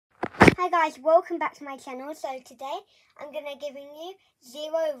guys, welcome back to my channel. So today I'm gonna giving you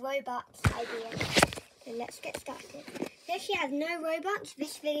 0 Robux ideas. So let's get started. If you have no Robux,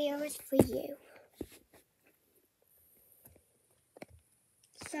 this video is for you.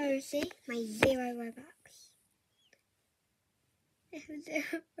 So see my 0 Robux. 0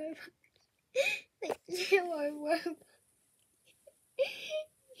 Robux. Like 0 Robux.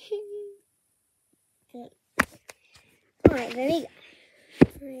 Alright, there we go.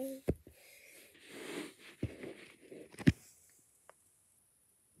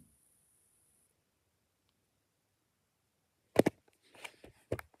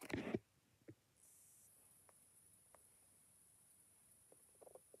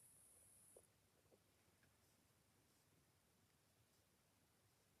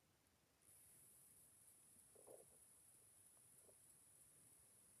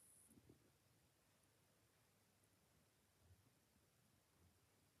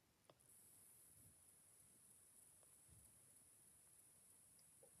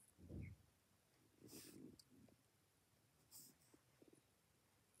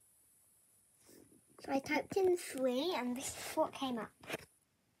 So I typed in 3 and this is what came up.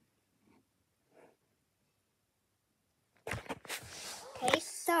 Okay,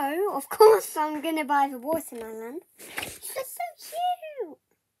 so of course I'm gonna buy the watermelon. This is so cute.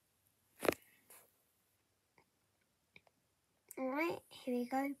 Alright, here we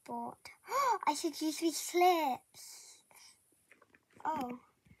go, bought. I should use these slips. Oh,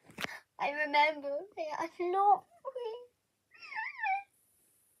 I remember they are not free.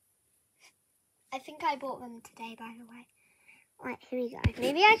 I think I bought them today, by the way. Alright, here we go.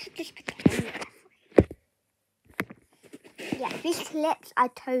 Maybe I should just pretend they're free. Yeah, these slips are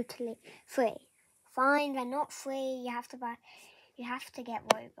totally free. Fine, they're not free. You have to get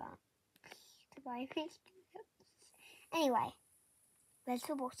Robux to buy these slips. Anyway, there's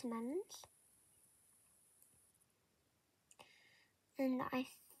the watermelons. And I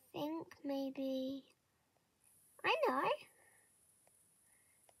think maybe, I know.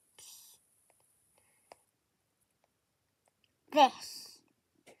 This.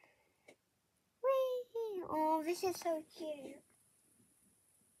 Whee! Oh, this is so cute.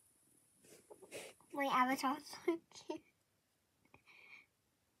 My avatar's so cute.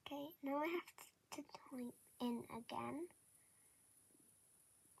 Okay, now I have to type in again.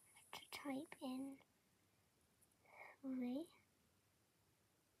 I have to type in 3.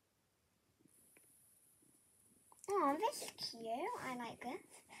 Oh, this is cute. I like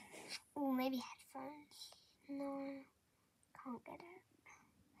this. Oh, maybe headphones. No, can't get it.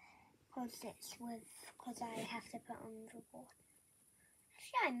 Because I have to put on the board.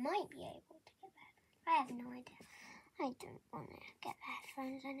 Actually, I might be able to get that. I have no idea. I don't want to get the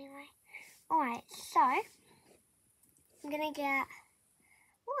headphones anyway. Alright, so I'm gonna get,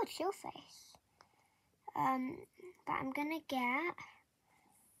 oh, it's your face. But I'm gonna get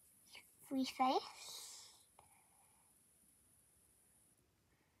free face.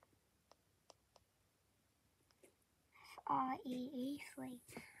 F-R-E-E, free.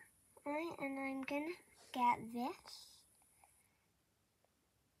 Alright, and I'm gonna get this.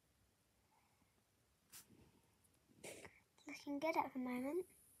 Looking good at the moment.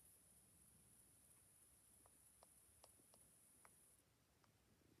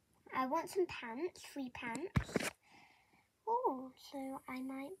 I want some pants, free pants. Oh, so I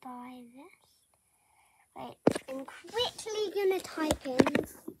might buy this. Wait, I'm quickly gonna type in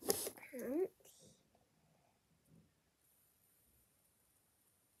pants.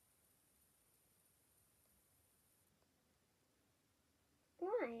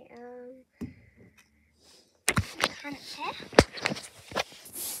 Right, pants here.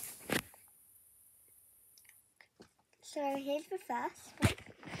 So here's the first one.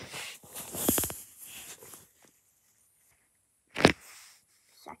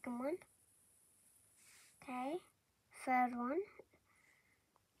 Second one. Okay. Third one.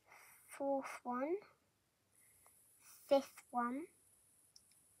 Fourth one. Fifth one.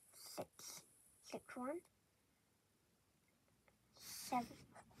 Sixth one. Seventh.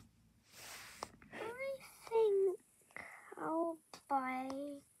 I think I'll buy,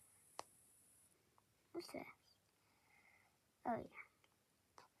 what's this? Oh yeah.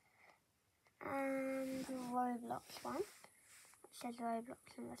 And the Roblox one. It says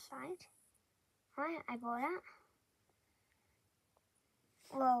Roblox on the side. Right, I bought that.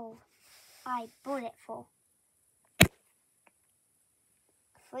 Whoa, I bought it for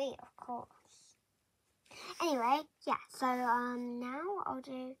free, of course. Anyway, yeah, so now I'll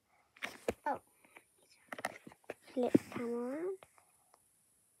do, oh, flip the camera around.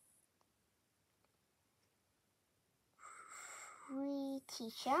 Free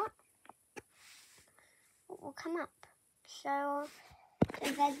t-shirt. will come up. So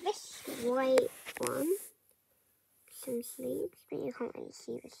there's this white one, some sleeves, but you can't really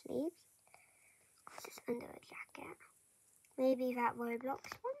see the sleeves because it's under a jacket. Maybe that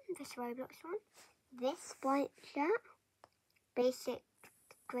Roblox one, this Roblox one. This white shirt, basic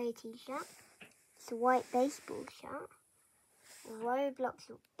grey t-shirt. It's a white baseball shirt. Roblox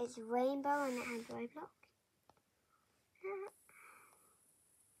is rainbow and it has Roblox.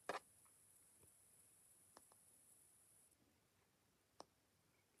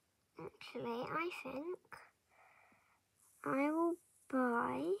 Actually, I think I will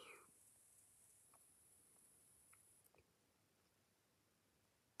buy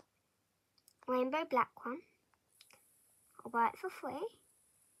rainbow black one. I'll buy it for free.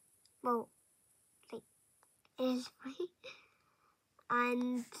 Well, it is free.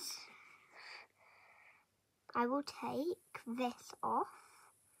 And I will take this off.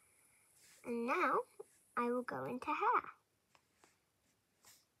 And now I will go into hair.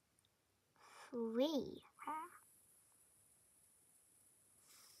 Free hair.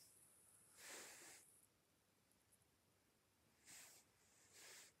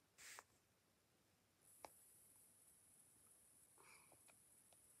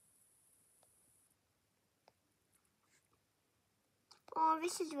 Oh,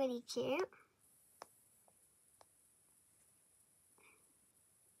 this is really cute.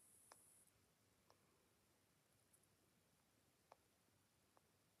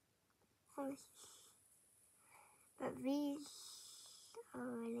 Oh, but these are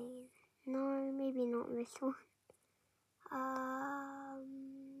really... No, maybe not this one.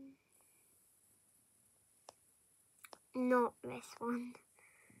 Not this one.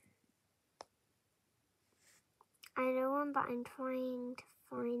 I know one, but I'm trying to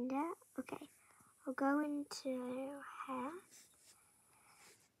find it. Okay, I'll go into hair.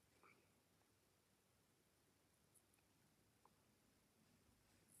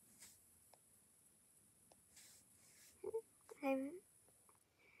 The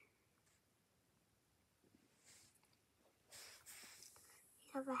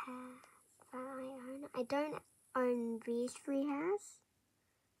other hair that I own. I don't own these three hairs.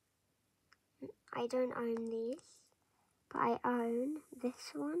 I don't own these, but I own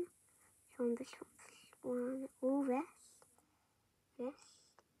this one, this one, all this, this,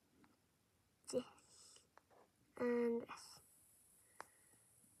 and this.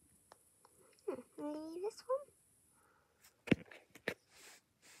 Maybe this one?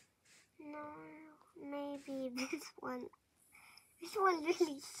 No, maybe this one. This one's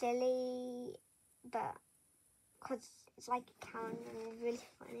really silly, but because it's like a Karen and a really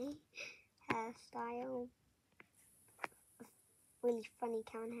funny hairstyle. Really funny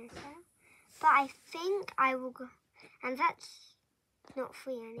Karen hairstyle. But I think I will go, and that's not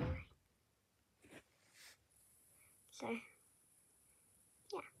free anyway. So,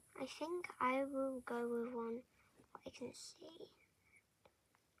 yeah, I think I will go with one I can see.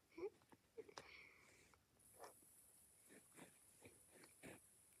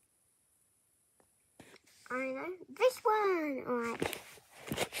 I know, this one! Alright,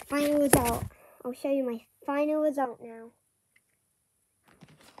 final result. I'll show you my final result now.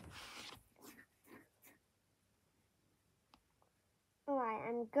 Alright,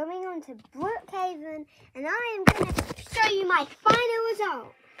 I'm going on to Brookhaven and I am going to show you my final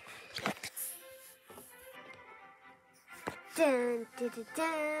result. Dun, dun, dun,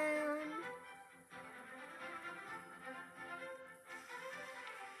 dun.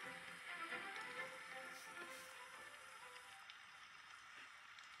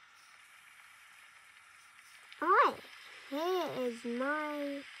 Alright, here is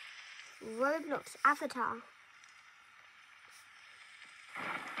my Roblox avatar.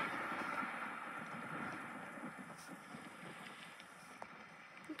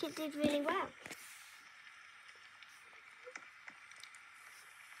 I think it did really well.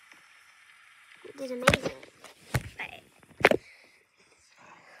 It did amazing.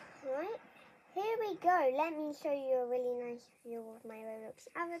 Right, here we go. Let me show you a really nice view of my Roblox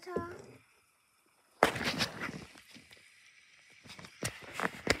avatar.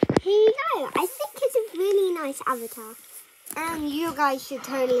 Here you go. I think it's a really nice avatar. And you guys should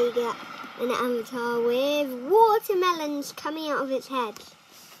totally get an avatar with watermelons coming out of its head.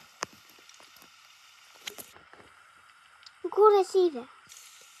 Of course I see this.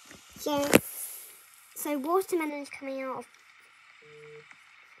 So watermelons coming out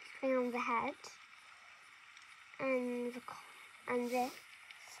of the head. And this,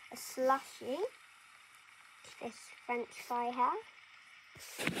 a slushy. This French fry hair.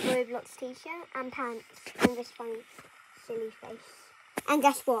 Roblox t-shirt and pants and this funny silly face. And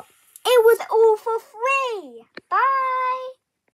guess what? It It was all for free. Bye.